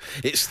chest.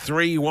 It's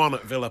 3-1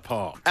 at Villa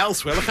Park.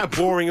 Elsewhere, look how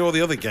boring all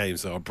the other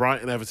games are.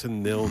 Brighton,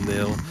 Everton,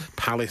 0-0.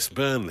 Palace,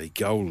 Burnley,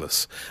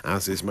 goalless,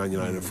 as is Man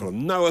United and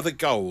Fulham. No other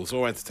goals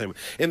or entertainment.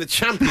 In the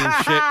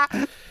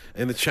Championship...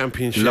 in the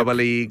Championship. Lower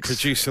leagues.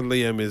 Producer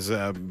Liam is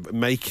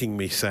making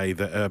me say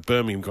that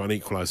Birmingham got an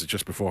equaliser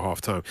just before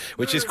half-time,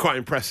 which is quite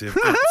impressive,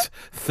 at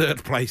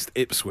third-placed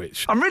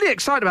Ipswich. I'm really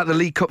excited about the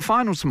League Cup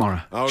final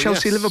tomorrow. Oh,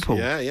 Chelsea-Liverpool.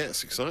 Yeah,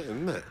 it's exciting,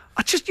 isn't it?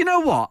 You know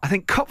what? I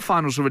think cup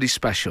finals are really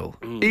special,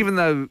 even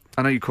though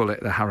I know you call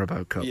it the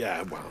Haribo Cup.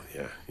 Yeah, well,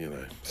 yeah,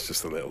 it's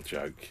just a little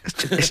joke.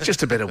 It's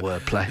just a bit of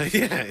wordplay.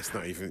 Yeah, it's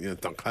not even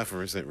not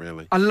clever, is it,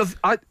 really?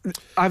 I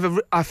have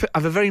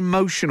a very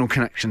emotional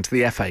connection to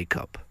the FA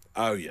Cup.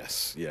 Oh,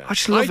 yes, yeah. I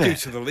just love it. I do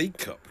to the League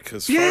Cup,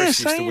 because Yeah, Forest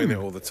used to same. win it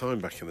all the time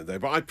back in the day.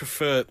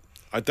 But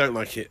I don't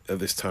like it at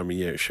this time of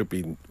year. It should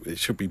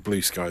be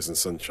blue skies and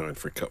sunshine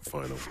for a cup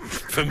final.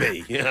 For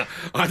me, yeah.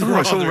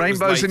 It's all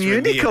rainbows and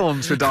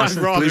unicorns with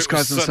Dyson, blue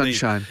skies and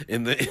sunshine.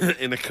 In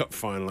a cup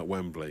final at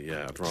Wembley,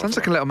 yeah. Sounds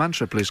like a little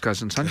mantra, blue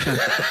skies and sunshine.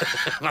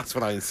 That's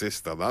what I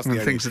insist on. That's When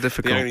things are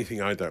difficult. The only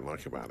thing I don't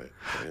like about it.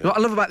 Yeah. What I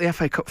love about the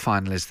FA Cup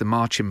final is the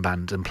marching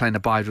band and playing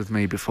Abide With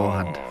Me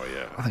beforehand. Oh,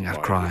 yeah. I think I'd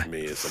Abide cry. With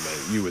Me is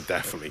amazing. You would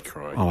definitely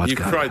cry. Oh, I'd You've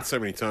go. cried so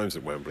many times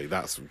at Wembley.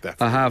 That's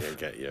definitely I have. going to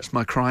get you. It's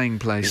my crying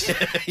place.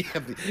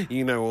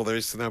 You know all there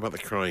is to know about the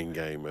crying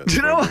game. Do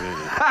you know what?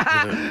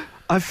 Wembley.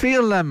 I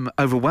feel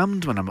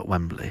overwhelmed when I'm at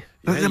Wembley.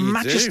 Yeah, the you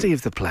majesty do.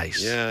 of the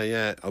place.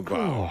 Yeah. Oh,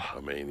 wow.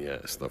 I mean, yeah,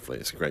 it's lovely.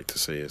 It's great to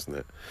see, isn't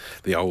it?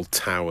 The old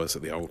towers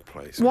at the old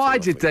place. Why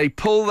did they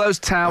pull those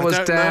towers I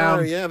don't down?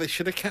 know. Yeah, they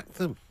should have kept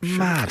them.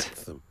 Mad.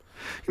 Kept them.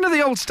 You know,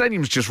 the old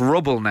stadium's just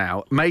rubble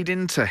now, made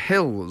into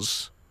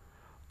hills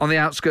on the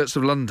outskirts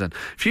of London.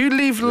 If you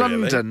leave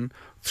London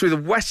through the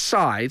west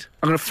side,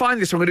 I'm going to find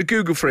this, I'm going to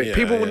Google for it. Yeah,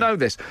 People will know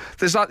this.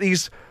 There's like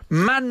these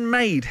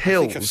man-made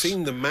hills. I think I've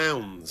seen the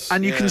mounds.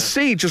 And you can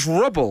see just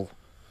rubble.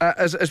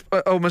 As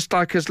almost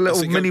like as little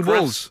Has it got mini grass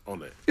walls.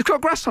 on it? It's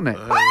got grass on it.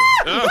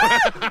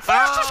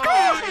 First to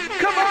score!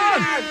 Come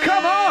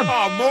on!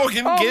 Oh,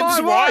 Morgan Oh, Gibbs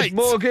my White. word.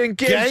 Morgan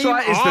Gibbs Game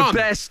White is on. the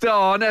best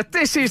on earth.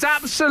 This is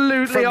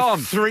absolutely From on.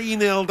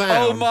 3-0 down.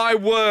 Oh my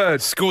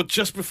word! Scored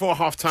just before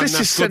half-time. This now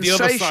is scored the other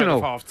side sensational.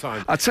 of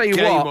half-time. I tell you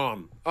Game what.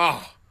 on.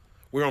 Oh,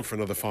 we're on for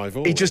another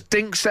 5-all. He just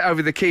dinks it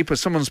over the keeper.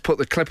 Someone's put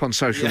the clip on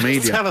social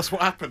media. Tell us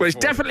what happened. Well, it's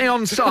for definitely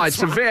him. onside,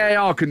 so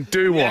VAR can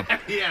do one.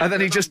 Yeah, And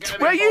then he I'm just... getting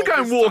Where are you involved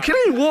going this walking?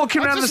 time. Are you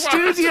walking around the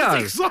studio?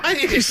 I'm just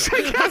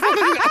excited.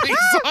 I'm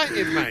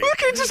excited, mate.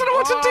 Look, he doesn't know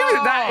what to do with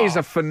it. That is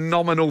a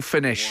phenomenal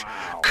finish.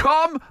 Wow.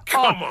 Come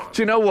on.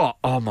 Do you know what?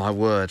 Oh, my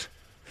word.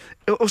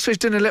 Also, he's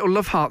doing a little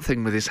love heart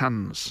thing with his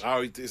hands.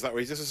 Oh, is that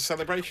where he does a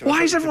celebration?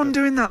 Why is everyone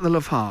doing that, the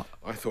love heart?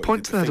 I thought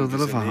Point to that or the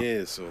love in heart. the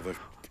ears or the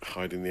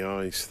hiding the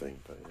eyes thing.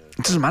 But yeah.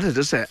 It doesn't matter,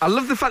 does it? I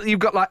love the fact that you've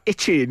got like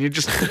itchy and you're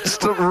just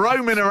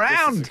roaming This is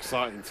around.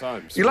 exciting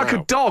times. You're like a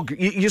Wow. dog.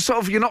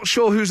 You're not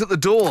sure who's at the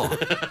door.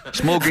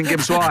 It's Morgan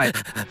Gibbs White.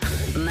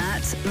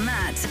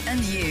 Matt,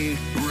 and you.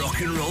 Rock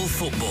and roll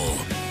football.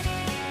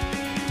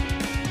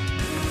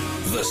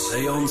 The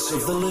Seance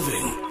of the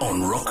Living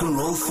on Rock and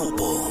Roll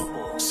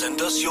Football.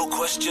 Send us your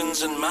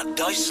questions and Matt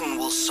Dyson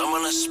will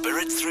summon a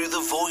spirit through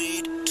the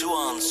void to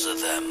answer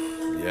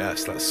them.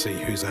 Yes, let's see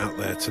who's out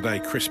there today.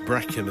 Chris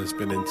Brecken has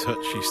been in touch.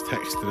 He's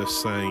texted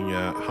us saying,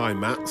 hi,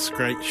 Matt. It's a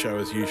great show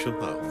as usual.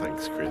 Oh,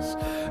 thanks, Chris.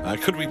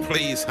 Could we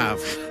please have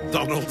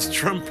Donald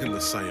Trump in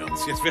the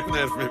seance? Yes, we haven't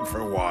heard from him for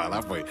a while,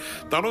 have we?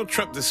 Donald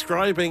Trump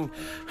describing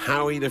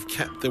how he'd have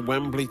kept the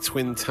Wembley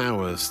Twin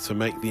Towers to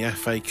make the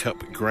FA Cup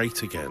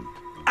great again.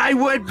 I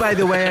would, by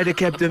the way, I'd have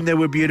kept them. They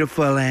were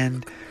beautiful,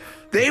 and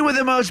they were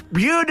the most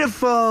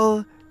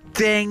beautiful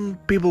thing.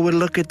 People would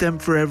look at them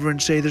forever and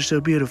say they're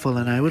so beautiful,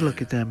 and I would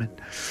look at them, and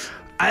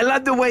I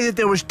love the way that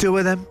there was two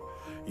of them.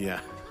 Yeah.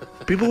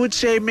 People would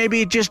say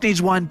maybe it just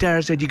needs one tower.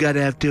 I said you got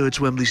to have two.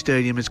 It's Wembley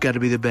Stadium. It's got to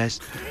be the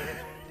best.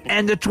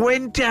 And the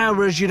Twin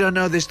Towers, you don't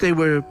know this, they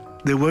were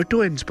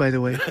twins, by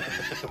the way.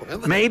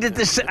 Made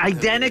at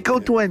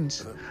identical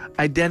twins.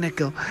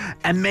 Identical.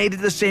 And made at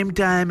the same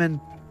time, and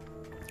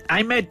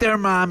I met their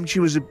mom. She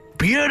was a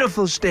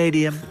beautiful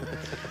stadium.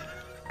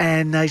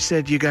 And I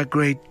said, you got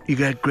great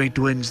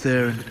twins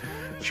there. And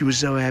she was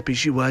so happy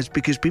she was,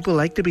 because people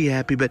like to be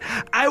happy. But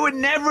I would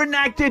never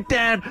knock it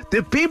down.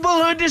 The people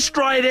who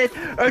destroyed it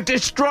are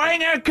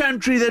destroying our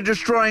country. They're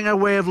destroying our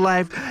way of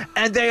life.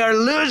 And they are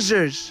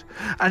losers.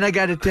 And I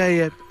got to tell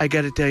you,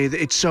 that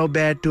it's so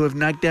bad to have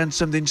knocked down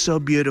something so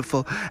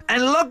beautiful.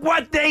 And look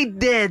what they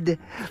did.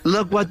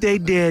 Look what they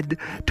did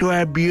to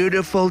our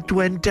beautiful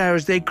Twin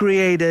Towers. They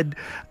created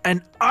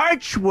an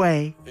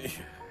archway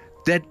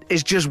that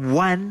is just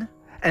one.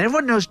 And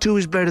everyone knows two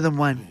is better than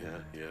one. Yeah.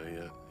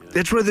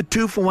 That's where the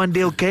 2-for-1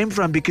 deal came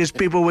from, because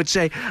people would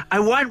say, I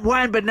want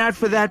one, but not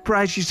for that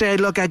price. You say,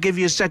 look, I'll give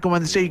you a second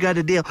one. They say, you got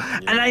a deal.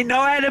 And I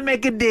know how to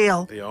make a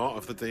deal. The art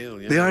of the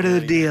deal. Yeah. The art of the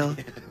deal.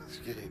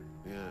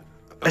 Yeah.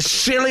 A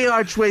silly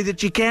archway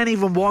that you can't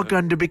even walk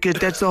under because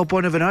that's the whole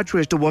point of an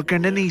archway is to walk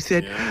underneath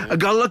it. I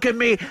go, look at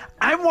me.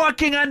 I'm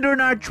walking under an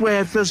archway.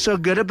 I feel so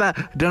good about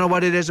it. I don't know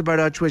what it is about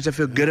archways. I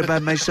feel good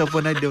about myself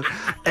when I do it.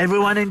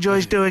 Everyone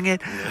enjoys doing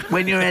it.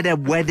 When you're at a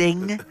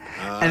wedding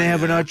and they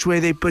have an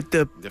archway, they put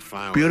the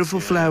flowers, beautiful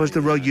flowers,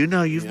 the rose. You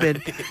know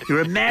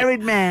you're a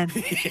married man.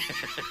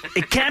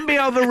 It can be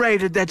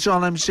overrated. That's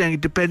all I'm saying.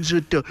 It depends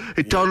who do.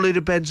 It totally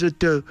depends who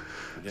do.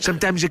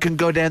 Sometimes it can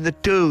go down the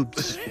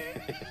tubes.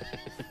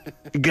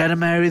 You gotta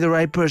marry the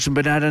right person,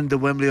 but not under the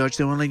Wembley Arch.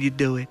 They won't let you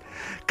do it.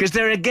 Because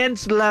they're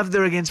against love,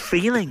 they're against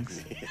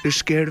feelings. They're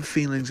scared of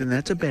feelings, and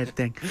that's a bad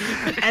thing.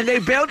 And they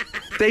built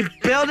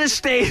a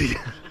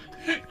stadium.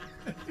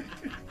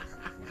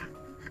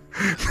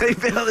 They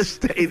built a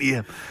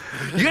stadium.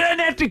 You don't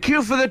have to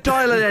queue for the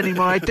toilet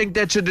anymore. I think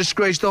that's a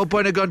disgrace. The whole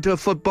point of going to a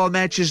football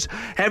match is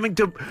having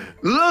to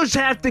lose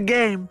half the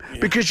game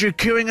because you're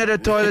queuing at a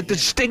toilet that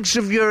stinks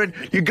of urine.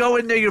 You go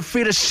in there, your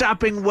feet are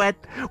sopping wet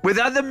with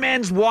other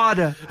men's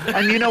water.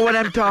 And you know what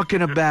I'm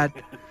talking about.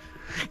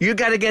 You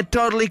got to get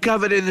totally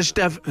covered in the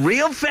stuff.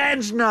 Real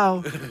fans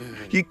know.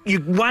 You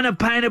want a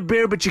pint of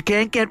beer, but you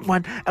can't get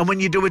one. And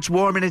when you do, it's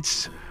warm and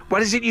it's...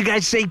 What is it you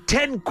guys say?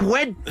 10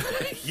 quid?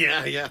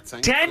 Yeah.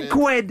 10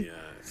 quid.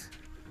 Yes.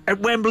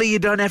 At Wembley, you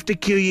don't have to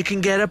queue. You can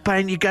get a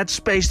pint. You got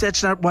space.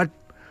 That's not what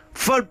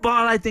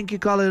football, I think you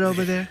call it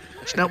over there.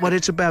 It's not what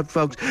it's about,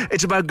 folks.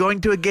 It's about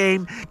going to a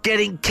game,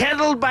 getting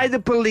kettled by the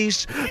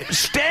police,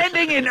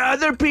 standing in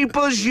other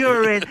people's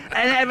urine,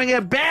 and having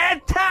a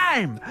bad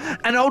time.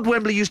 And old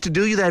Wembley used to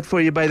do that for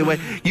you, by the way.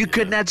 You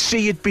could not see.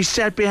 You'd be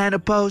sat behind a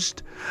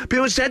post.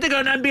 People said they're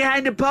going on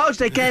behind a post.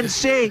 They can't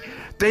see.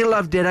 They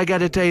loved it. I got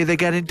to tell you, they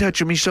got in touch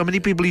with me. So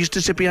many people used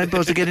to sit behind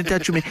posts to get in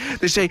touch with me.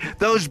 They say,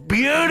 those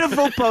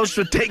beautiful posts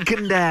were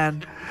taken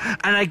down.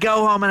 And I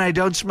go home and I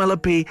don't smell a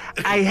pee.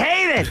 I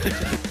hate it.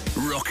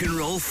 Rock and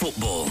roll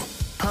football.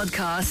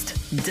 Podcast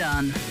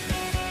done.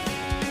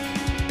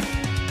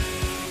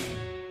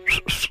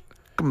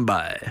 Come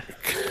by.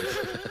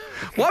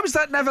 Why was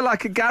that never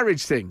like a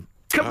garage thing?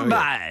 Come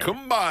by.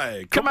 Come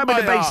by. Come on with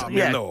the bass. my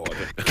Yeah. lord.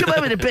 Come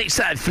on with the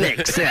backside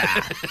flicks.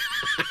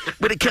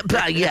 With a come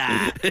by,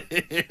 yeah.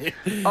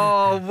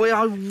 Oh,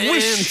 I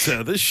wish.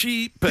 Enter the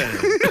sheep pen.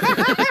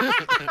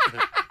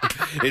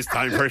 It's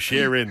time for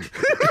shearing.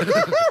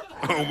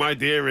 Oh, my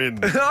dearin.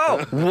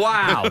 Oh,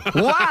 wow.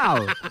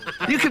 Wow.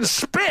 You can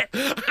spit.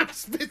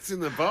 Spits in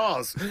the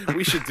bars.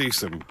 We should do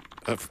some.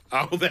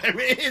 Oh, there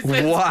it is.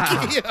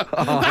 Wow. Keir.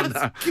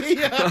 That's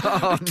Keir.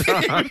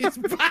 Keir is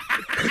back.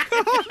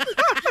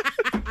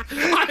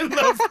 I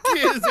love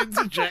Keir's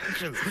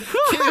interjections.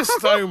 Keir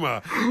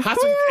Stoma.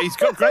 He's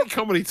got great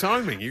comedy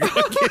timing. You've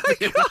got to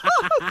give him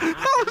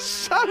That was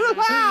so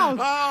loud.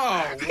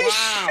 Oh, He's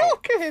wow.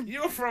 shocking.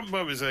 Your front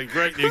bum is a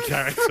great new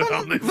character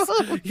on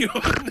this. Your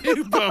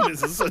new bum is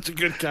such a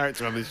good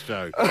character on this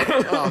show.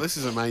 Oh, this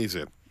is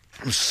amazing.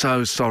 I'm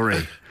so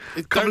sorry.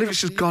 Can't Can't believe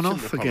it's just gone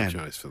off again.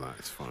 Apologise for that.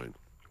 It's fine.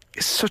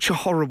 It's such a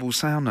horrible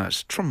sound now.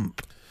 It's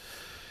Trump.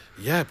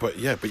 Yeah, but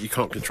you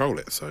can't control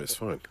it, so it's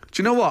fine.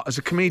 Do you know what? As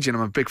a comedian,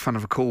 I'm a big fan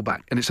of a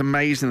callback, and it's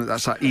amazing that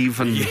that's like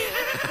even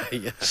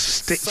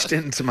stitched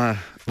into my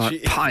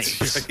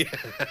pipes,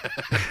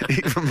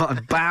 even my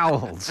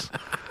bowels.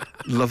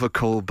 Love a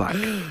callback.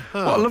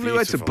 What a lovely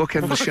way to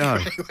bookend the show.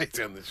 Great way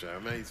to end the show.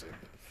 Amazing.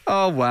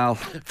 Oh, well.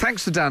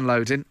 Thanks for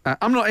downloading.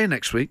 I'm not here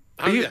next week.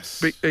 Oh,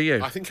 yes. Are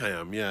you? I think I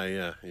am.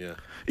 Yeah.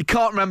 He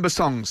can't remember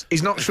songs.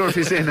 He's not sure if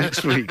he's here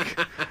next week.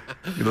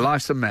 Your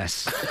life's a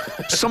mess.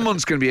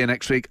 Someone's going to be here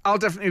next week. I'll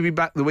definitely be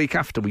back the week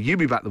after. Will you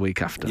be back the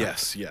week after?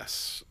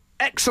 Yes.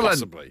 Excellent.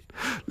 Possibly.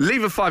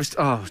 Leave a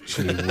 5-star... Oh,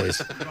 gee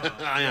whiz.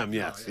 I am,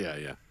 yes.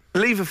 Yeah.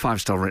 Leave a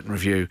 5-star written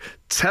review.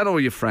 Tell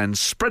all your friends.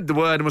 Spread the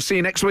word, and we'll see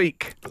you next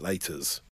week. Laters.